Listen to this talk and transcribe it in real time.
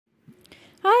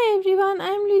Hi everyone,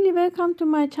 I'm Lily. Welcome to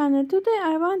my channel. Today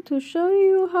I want to show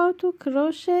you how to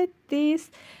crochet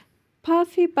this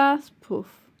puffy bath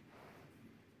poof.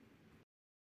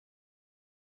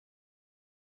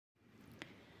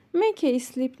 Make a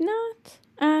slip knot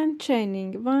and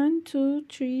chaining 1, 2,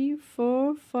 3,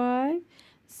 4, 5,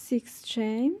 6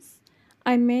 chains.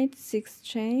 I made 6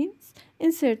 chains.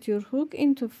 Insert your hook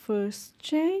into first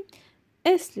chain,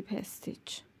 a slip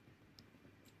stitch.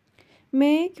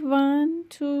 Make 1,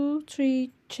 2,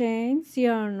 3 chains,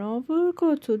 yarn over,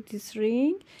 go to this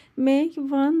ring, make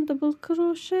 1 double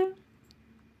crochet,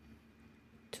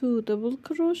 2 double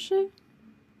crochet,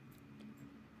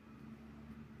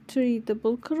 3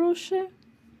 double crochet,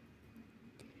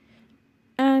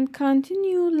 and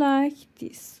continue like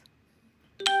this.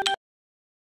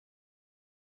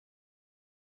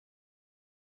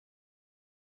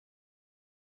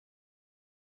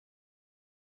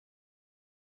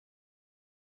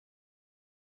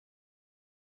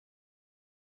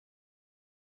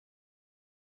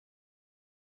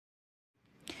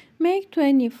 Make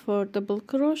 24 double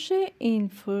crochet in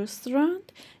first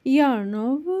round, yarn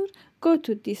over, go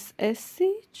to this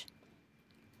stitch,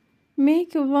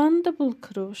 make 1 double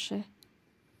crochet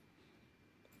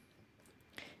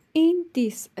in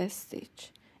this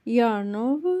stitch, yarn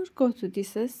over, go to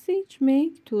this stitch,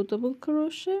 make 2 double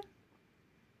crochet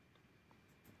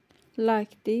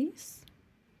like this,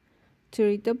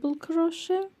 3 double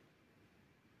crochet,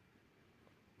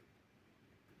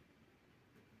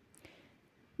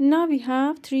 now we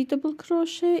have 3 double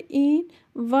crochet in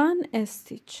 1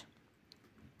 stitch.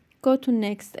 Go to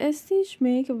next stitch,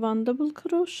 make 1 double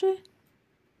crochet,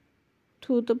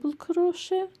 2 double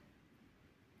crochet,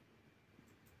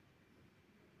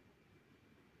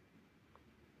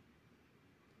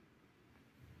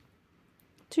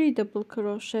 3 double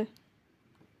crochet,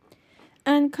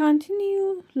 and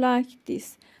continue like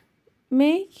this.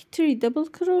 Make 3 double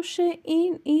crochet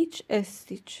in each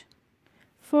stitch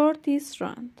for this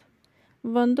round.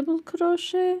 1 double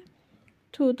crochet,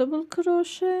 2 double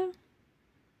crochet,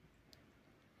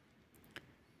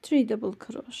 3 double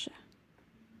crochet.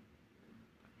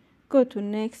 Go to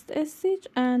next stitch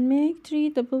and make 3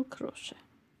 double crochet.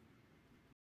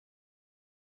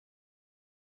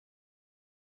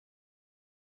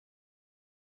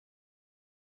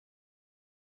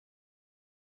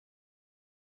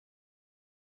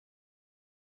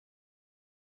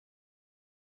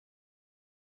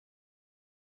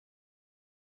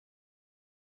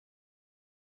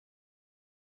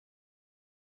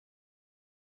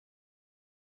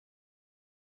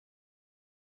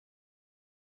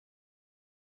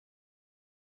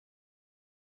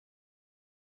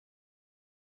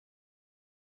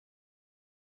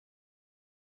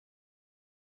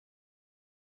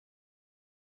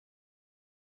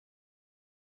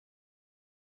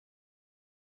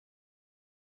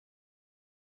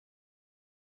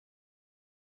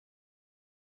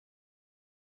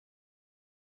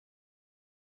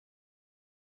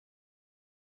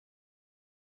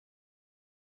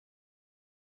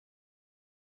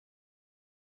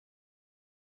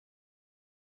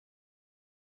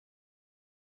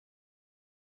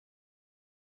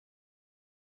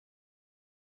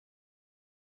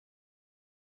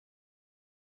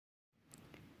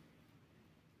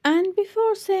 And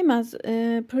before, same as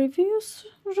previous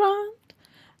round,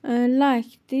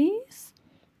 like this,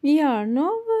 yarn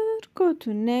over, go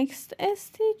to next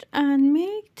stitch and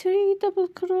make 3 double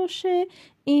crochet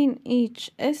in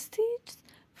each stitch,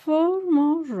 4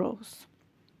 more rows.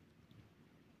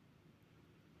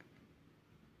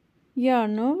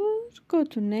 Yarn over, go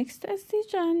to next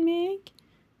stitch and make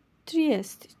 3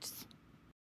 stitches.